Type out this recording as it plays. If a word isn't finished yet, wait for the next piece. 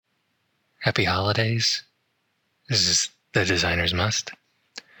Happy holidays. This is The Designer's Must.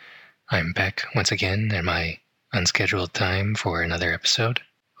 I'm back once again in my unscheduled time for another episode.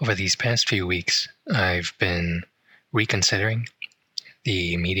 Over these past few weeks, I've been reconsidering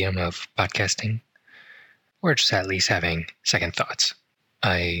the medium of podcasting, or just at least having second thoughts.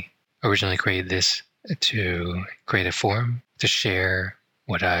 I originally created this to create a forum to share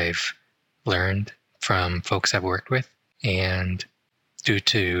what I've learned from folks I've worked with, and due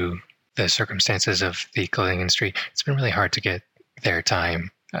to the circumstances of the clothing industry, it's been really hard to get their time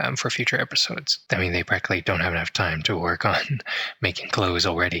for future episodes. I mean, they practically don't have enough time to work on making clothes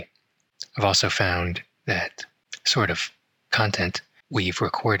already. I've also found that sort of content we've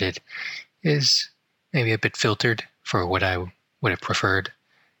recorded is maybe a bit filtered for what I would have preferred.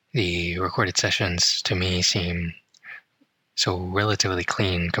 The recorded sessions to me seem so relatively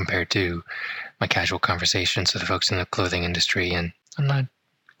clean compared to my casual conversations with the folks in the clothing industry, and I'm not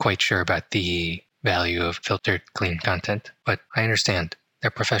quite sure about the value of filtered, clean content, but I understand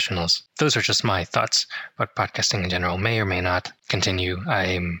they're professionals. Those are just my thoughts about podcasting in general. May or may not continue.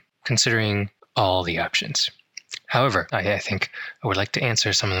 I'm considering all the options. However, I think I would like to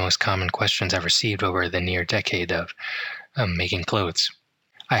answer some of the most common questions I've received over the near decade of making clothes.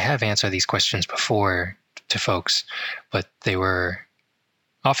 I have answered these questions before to folks, but they were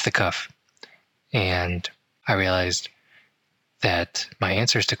off the cuff, and I realized that my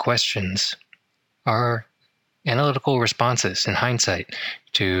answers to questions are analytical responses in hindsight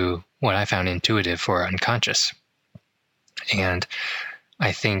to what I found intuitive or unconscious. And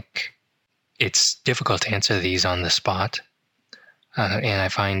I think it's difficult to answer these on the spot. And I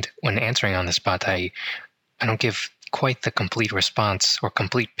find when answering on the spot, I don't give quite the complete response or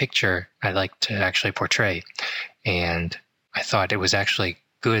complete picture I'd like to actually portray. And I thought it was actually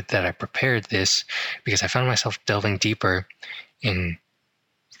good that I prepared this, because I found myself delving deeper in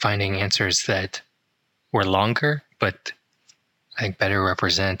finding answers that were longer, but I think better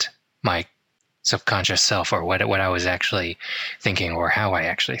represent my subconscious self, or what I was actually thinking, or how I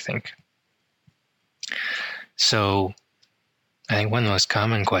actually think. So I think one of the most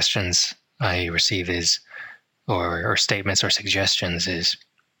common questions I receive is, or statements or suggestions is,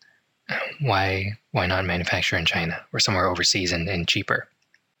 why not manufacture in China or somewhere overseas and cheaper?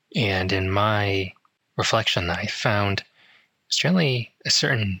 And in my reflection, I found it's generally a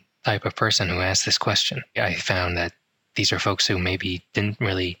certain type of person who asks this question. I found that these are folks who maybe didn't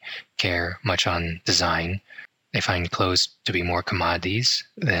really care much on design. They find clothes to be more commodities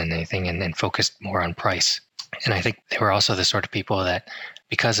than anything, and focused more on price. And I think they were also the sort of people that,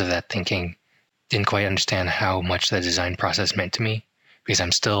 because of that thinking, didn't quite understand how much the design process meant to me, because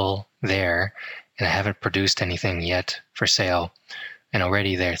I'm still there and I haven't produced anything yet for sale. And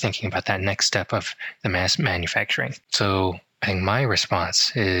already they're thinking about that next step of the mass manufacturing. So I think my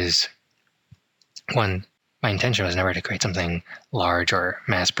response is, one, my intention was never to create something large or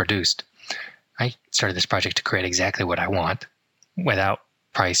mass produced. I started this project to create exactly what I want without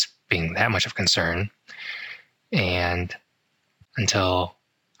price being that much of a concern. And until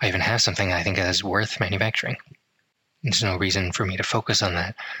I even have something I think that is worth manufacturing, there's no reason for me to focus on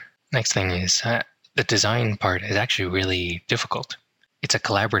that. Next thing is the design part is actually really difficult. It's a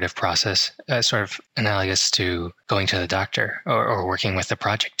collaborative process, sort of analogous to going to the doctor or working with the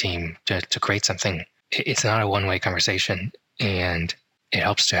project team to create something. It's not a one-way conversation, and it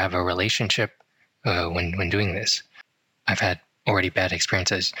helps to have a relationship when doing this. I've had already bad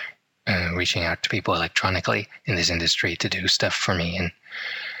experiences reaching out to people electronically in this industry to do stuff for me, and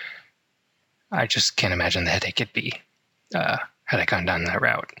I just can't imagine the headache it'd be had I gone down that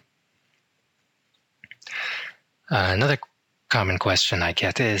route. Another common question I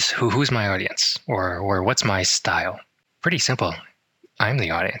get is, who's my audience, or what's my style? Pretty simple. I'm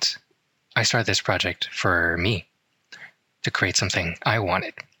the audience. I started this project for me, to create something I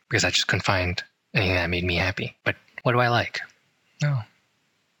wanted, because I just couldn't find anything that made me happy. But what do I like? No,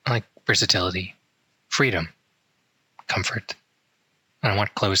 I like versatility, freedom, comfort. I don't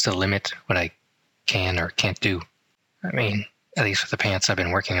want clothes to limit what I can or can't do. I mean, at least with the pants I've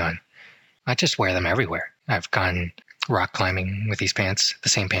been working on, I just wear them everywhere. I've gone rock climbing with these pants, the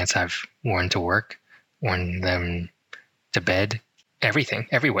same pants I've worn to work, worn them to bed, everything,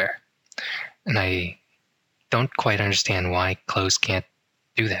 everywhere. And I don't quite understand why clothes can't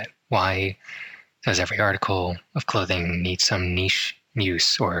do that. Why does every article of clothing need some niche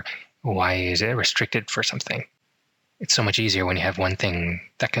use, or why is it restricted for something? It's so much easier when you have one thing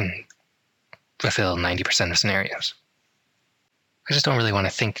that can fulfill 90% of scenarios. I just don't really want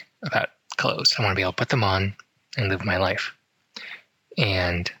to think about clothes. I want to be able to put them on and live my life.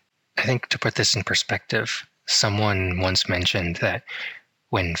 And I think, to put this in perspective, someone once mentioned that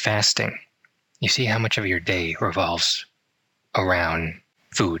when fasting, you see how much of your day revolves around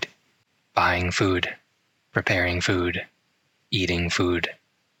food, buying food, preparing food, eating food,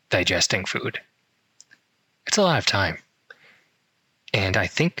 digesting food. It's a lot of time. And I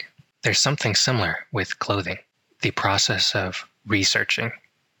think there's something similar with clothing. The process of researching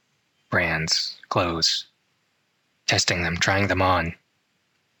brands, clothes, testing them, trying them on,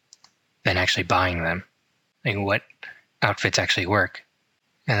 then actually buying them. Like what outfits actually work.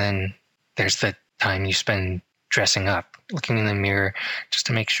 And then there's the time you spend dressing up, looking in the mirror just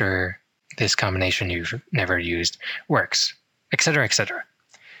to make sure this combination you've never used works, etc., etc.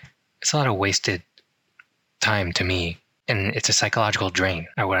 It's a lot of wasted time to me, and it's a psychological drain.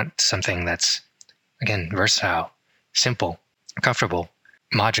 I want something that's, again, versatile, simple, comfortable,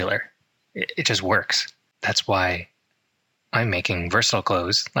 modular. It just works. That's why I'm making versatile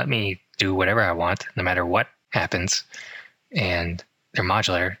clothes. Let me do whatever I want, no matter what happens. And they're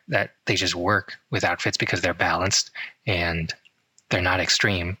modular, that they just work with outfits because they're balanced and they're not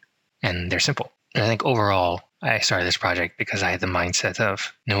extreme and they're simple. And I think overall, I started this project because I had the mindset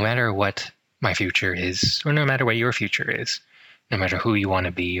of no matter what my future is, or no matter what your future is, no matter who you want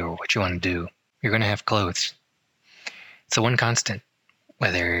to be or what you want to do, you're going to have clothes. It's the one constant,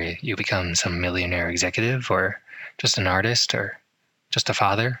 whether you become some millionaire executive or just an artist or just a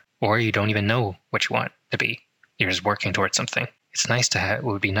father, or you don't even know what you want to be. You're just working towards something. It's nice to have, it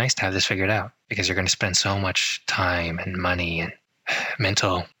would be nice to have this figured out, because you're going to spend so much time and money and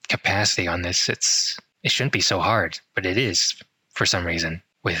mental capacity on this. It shouldn't be so hard, but it is for some reason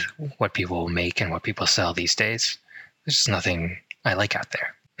with what people make and what people sell these days. There's just nothing I like out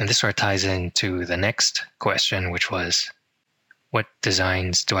there. And this sort of ties into the next question, which was, what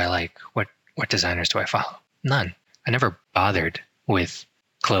designs do I like? What designers do I follow? None. I never bothered with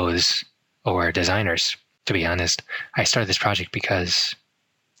clothes or designers, to be honest. I started this project because,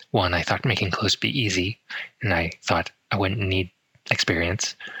 one, I thought making clothes would be easy, and I thought I wouldn't need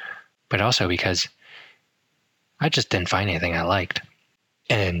experience, but also because I just didn't find anything I liked.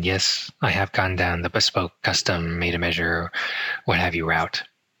 And yes, I have gone down the bespoke, custom, made-to-measure, what have you route.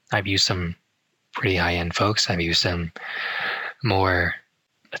 I've used some pretty high-end folks. I've used some more,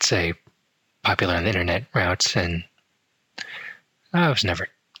 let's say, popular on the internet routes, and I was never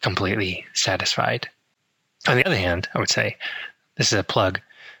completely satisfied. On the other hand, I would say, this is a plug,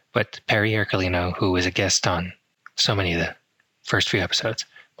 but Perry Ercolino, who was a guest on so many of the first few episodes,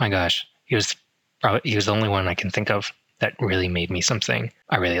 my gosh, he was the only one I can think of that really made me something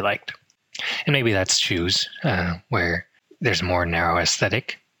I really liked. And maybe that's shoes, where there's a more narrow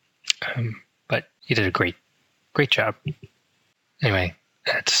aesthetic, but he did a great job. Anyway,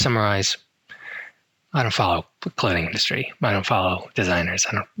 to summarize, I don't follow the clothing industry. I don't follow designers.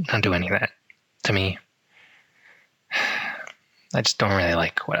 I don't do any of that. To me, I just don't really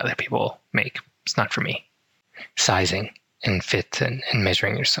like what other people make. It's not for me. Sizing and fit and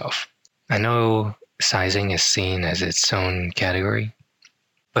measuring yourself. I know sizing is seen as its own category,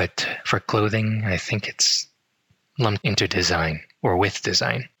 but for clothing, I think it's lumped into design or with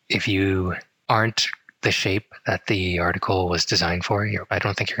design. If you aren't the shape that the article was designed for, I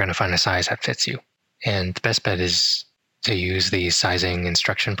don't think you're going to find a size that fits you. And the best bet is to use the sizing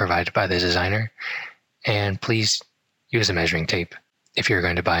instruction provided by the designer. And please use a measuring tape if you're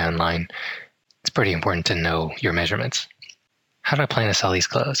going to buy online. It's pretty important to know your measurements. How do I plan to sell these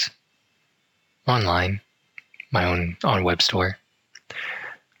clothes? Online, my own web store.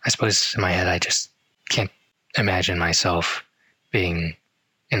 I suppose in my head I just can't imagine myself being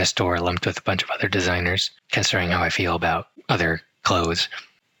in a store lumped with a bunch of other designers, considering how I feel about other clothes.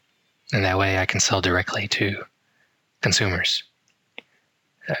 And that way I can sell directly to consumers.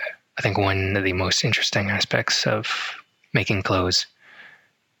 I think one of the most interesting aspects of making clothes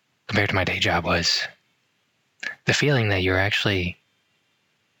compared to my day job was the feeling that you're actually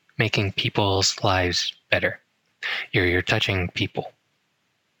making people's lives better. You're touching people.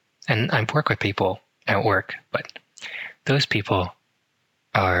 And I work with people at work, but those people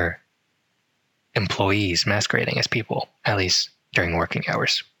are employees masquerading as people, at least during working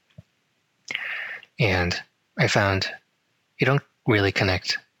hours. And I found you don't really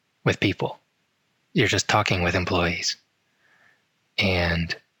connect with people. You're just talking with employees.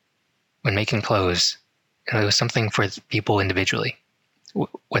 And when making clothes, it was something for people individually,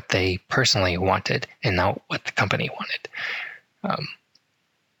 what they personally wanted and not what the company wanted.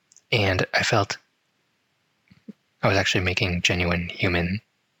 And I felt I was actually making genuine human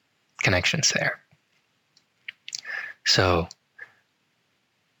connections there. So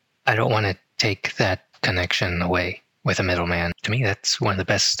I don't want to take that connection away with a middleman. To me, that's one of the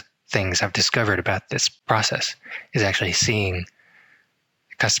best things I've discovered about this process, is actually seeing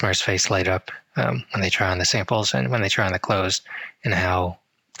customers' face light up when they try on the samples and when they try on the clothes, and how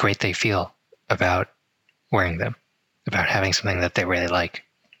great they feel about wearing them, about having something that they really like.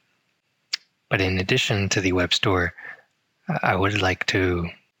 But in addition to the web store, I would like to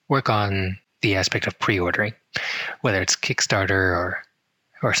work on the aspect of pre-ordering, whether it's Kickstarter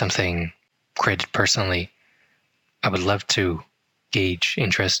or something created personally. I would love to gauge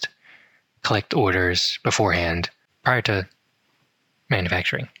interest, collect orders beforehand prior to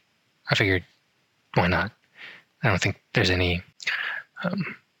manufacturing. I figured, why not? I don't think there's any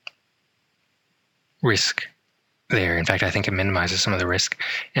risk there. In fact, I think it minimizes some of the risk,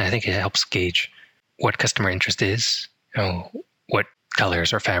 and I think it helps gauge what customer interest is, what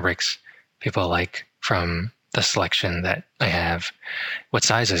colors or fabrics people like from the selection that I have, what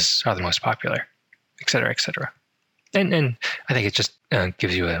sizes are the most popular, et cetera, et cetera. And I think it just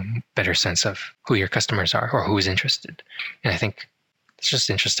gives you a better sense of who your customers are or who is interested. And I think it's just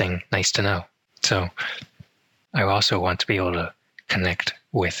interesting, nice to know. So I also want to be able to connect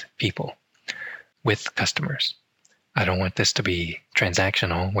with people, with customers. I don't want this to be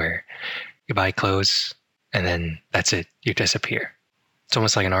transactional where you buy clothes and then that's it, you disappear. It's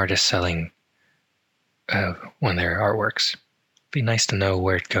almost like an artist selling one of their artworks. It'd be nice to know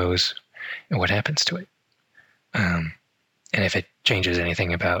where it goes and what happens to it. And if it changes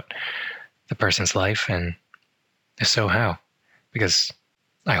anything about the person's life, and if so, how? Because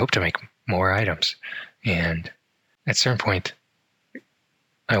I hope to make more items. And at a certain point,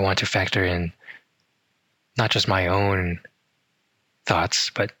 I want to factor in not just my own thoughts,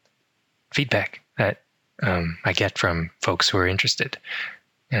 but feedback that I get from folks who are interested.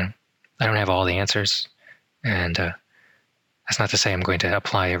 I don't have all the answers, and that's not to say I'm going to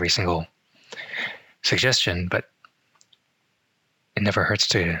apply every single suggestion, but it never hurts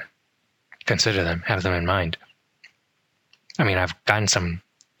to consider them, have them in mind. I mean, I've gotten some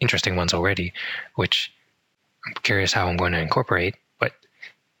interesting ones already, which I'm curious how I'm going to incorporate, but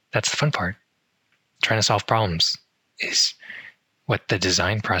that's the fun part. Trying to solve problems is what the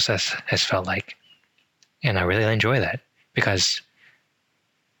design process has felt like. And I really enjoy that because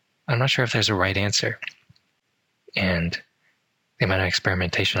I'm not sure if there's a right answer. And the amount of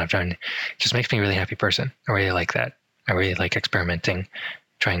experimentation I've done just makes me a really happy person. I really like that. I really like experimenting,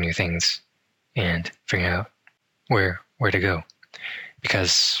 trying new things, and figuring out where to go.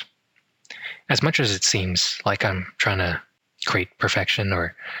 Because as much as it seems like I'm trying to create perfection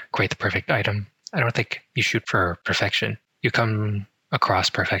or create the perfect item, I don't think you shoot for perfection. You come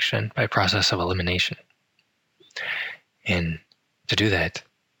across perfection by process of elimination. And to do that,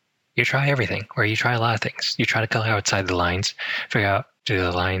 you try everything, or you try a lot of things. You try to go outside the lines, figure out, do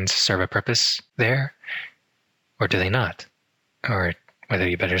the lines serve a purpose there, or do they not? Or whether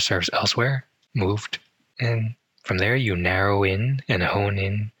you better serve elsewhere, moved. And from there, you narrow in and hone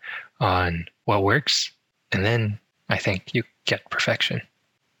in on what works. And then I think you get perfection.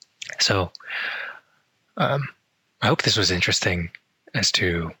 So I hope this was interesting as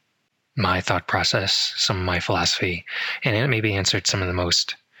to my thought process, some of my philosophy, and it maybe answered some of the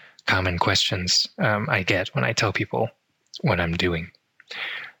most common questions I get when I tell people what I'm doing.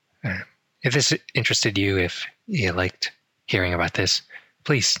 If this interested you, if you liked hearing about this,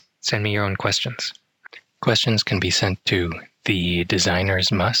 please send me your own questions. Questions can be sent to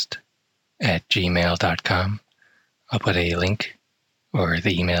thedesignersmust@gmail.com. I'll put a link or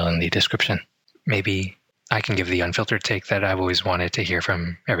the email in the description. Maybe I can give the unfiltered take that I've always wanted to hear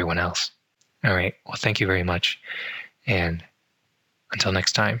from everyone else. All right. Well, thank you very much. And until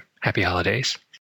next time, happy holidays.